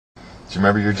Do you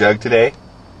remember your jug today?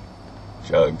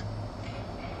 Jug.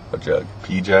 What jug?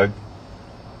 Pee jug?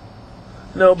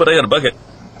 No, but I got a bucket.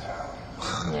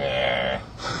 Yeah.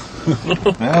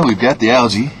 Well, we've got the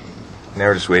algae. Now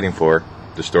we're just waiting for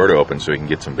the store to open so we can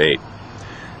get some bait.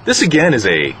 This again is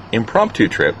a impromptu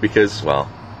trip because, well,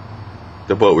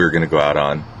 the boat we were going to go out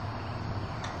on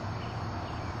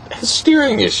has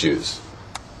steering issues.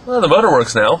 Well, the motor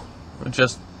works now. It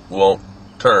just won't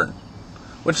turn.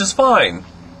 Which is fine.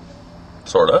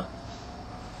 Sorta.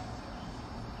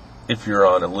 If you're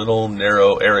on a little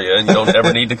narrow area and you don't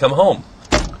ever need to come home.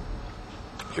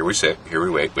 Here we sit. Here we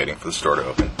wait, waiting for the store to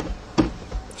open.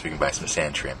 So we can buy some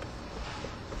sand shrimp.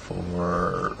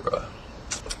 For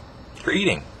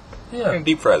eating. Yeah. We're going to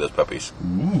deep fry those puppies.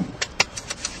 Ooh.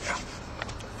 Yeah.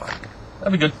 Fun.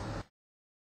 That'd be good.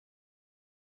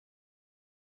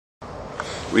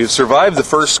 We have survived the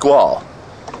first squall.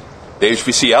 The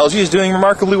HPC Algae is doing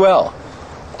remarkably well.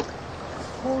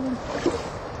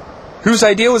 Whose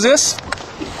idea was this?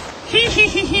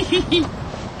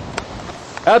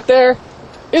 Out there,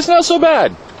 it's not so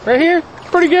bad. Right here,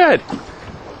 pretty good.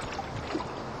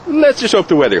 Let's just hope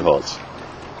the weather holds.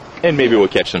 And maybe we'll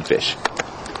catch some fish.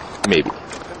 Maybe.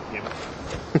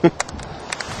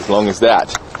 As long as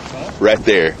that, right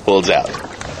there, holds out.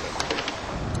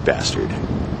 Bastard.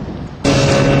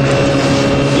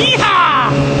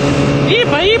 Yeehaw!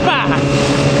 Yeepa, yeepa!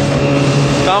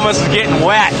 Thomas is getting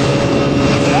wet.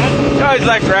 He always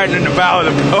likes riding in the bow of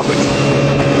the boat.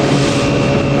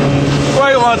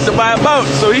 Roy wants to buy a boat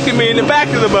so he can be in the back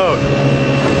of the boat.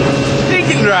 He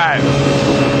can drive.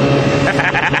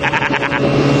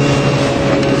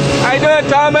 How you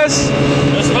doing, Thomas?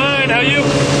 Just fine. How you?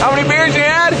 How many beers you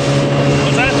had?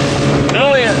 What's that?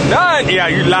 None. Yeah,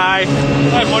 you lie. I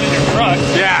had one in your truck.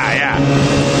 Yeah.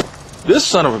 This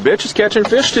son of a bitch is catching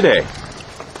fish today.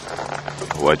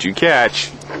 What'd you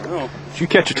catch? Oh, Did you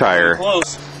catch a tire?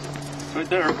 close. It's right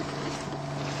there.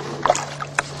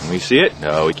 Can we see it?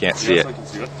 No, we can't see Yes, it. I can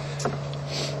see it. It's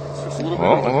just a little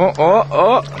bit of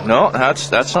Oh. No, that's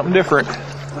something different.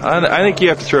 I think you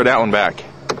have to throw that one back.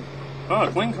 a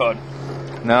clean cod.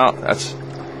 No, that's...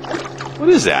 What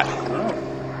is that? I don't know.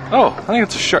 Oh, I think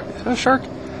it's a shark. Is that a shark?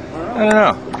 I don't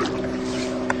know.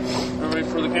 Ready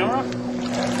for the camera?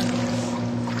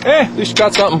 At least you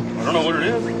got something. I don't know what it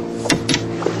is.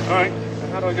 Alright,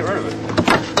 how do I get rid of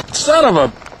it? Son of a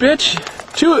bitch.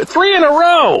 3 in a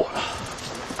row.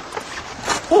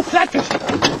 Oh, flatfish!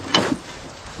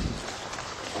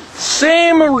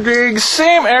 Same rig,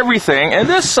 same everything, and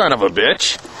this son of a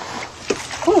bitch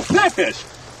Oh, flatfish!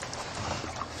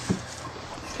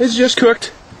 is just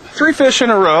cooked 3 fish in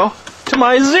a row to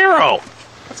my 0.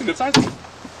 That's a good size.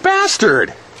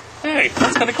 Bastard. Hey,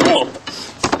 that's kind of cool.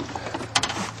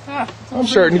 I'm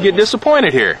starting to get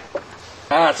disappointed here.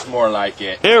 That's more like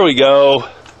it. Here we go.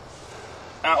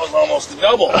 That was almost a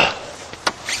double.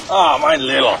 Oh, my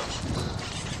little.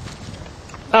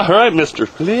 All right, Mr.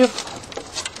 Cliff.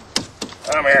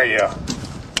 Come here, you.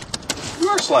 You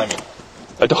are slimy.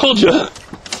 I told you.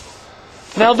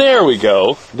 Now there we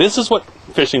go. This is what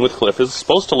fishing with Cliff is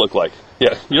supposed to look like.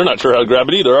 Yeah, you're not sure how to grab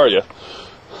it either, are you?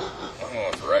 Oh,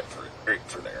 it's right for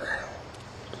there.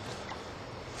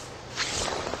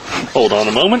 Hold on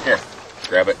a moment. Here,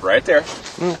 grab it right there.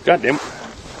 Oh, goddamn.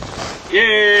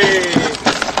 Yay!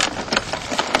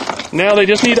 Now they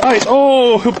just need ice.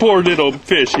 Oh, poor little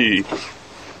fishy.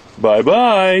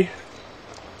 Bye-bye.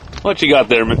 What you got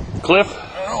there, Cliff?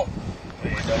 Oh, you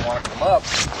don't want to come up.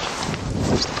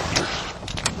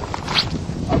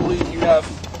 I believe you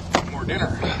have more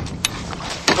dinner.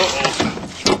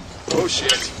 Uh-oh. Oh,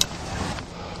 shit. I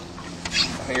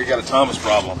think I got a Thomas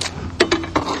problem.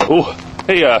 Oh,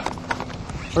 hey,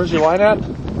 where's your line at? I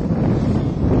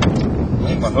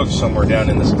think my hook's somewhere down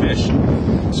in this fish.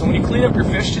 So when you clean up your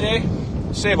fish today,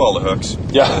 save all the hooks.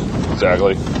 Yeah,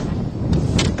 exactly.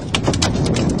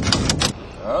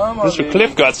 Come on, Mr. baby.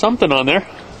 Cliff got something on there.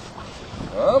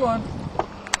 Come on.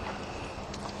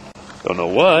 Don't know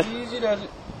what. Easy does it.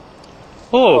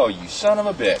 Oh, Oh, you son of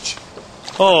a bitch.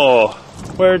 oh,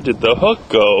 where did the hook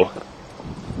go?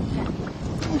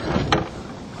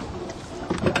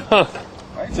 Huh,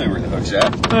 I can tell you where the hook's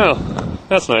at. well,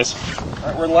 that's nice.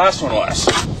 Right where the last one was.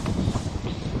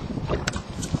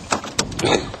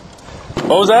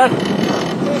 What was that?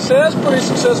 They say that's a pretty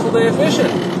successful day of fishing.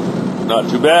 Not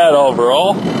too bad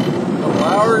overall. Couple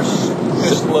hours,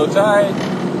 fished low tide.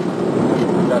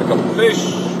 Got a couple fish.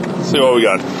 Let's see what we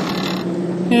got.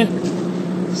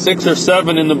 6 or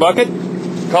 7 in the bucket.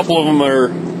 A couple of them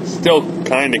are still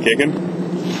kind of kicking.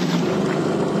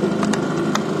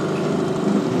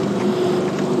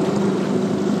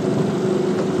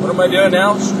 What am I doing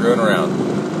now? Screwing around.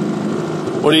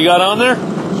 What do you got on there?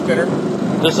 Spinner.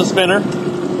 Just a spinner.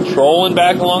 Trolling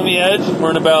back along the edge. We're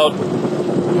in about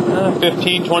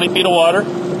 15, 20 feet of water.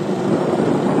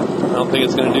 I don't think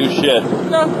it's going to do shit.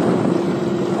 No.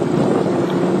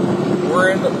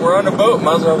 We're on a boat.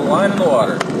 Might as well have a line in the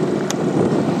water.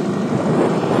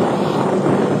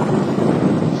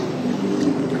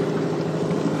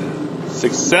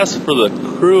 Success for the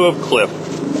crew of Cliff.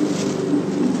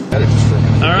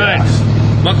 All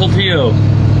Alright, Buckle Tio.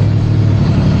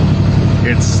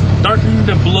 It's starting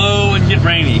to blow and get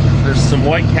rainy. There's some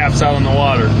white caps out on the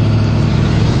water.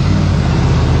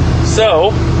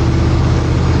 So,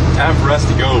 time for us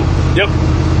to go. Yep.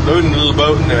 Loading a little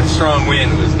boat in a strong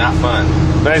wind was not fun.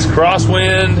 Nice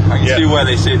crosswind. I can see why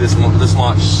they say this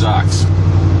launch sucks.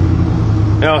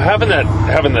 Now, having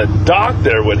the dock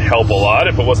there would help a lot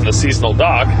if it wasn't a seasonal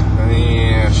dock.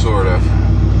 Yeah, sort of.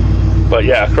 But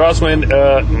yeah, crosswind.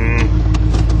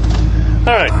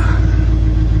 All right.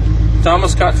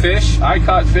 Thomas caught fish. I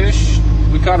caught fish.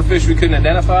 We caught a fish we couldn't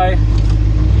identify.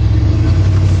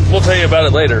 We'll tell you about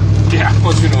it later. Yeah,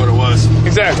 once we know what it was.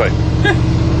 Exactly.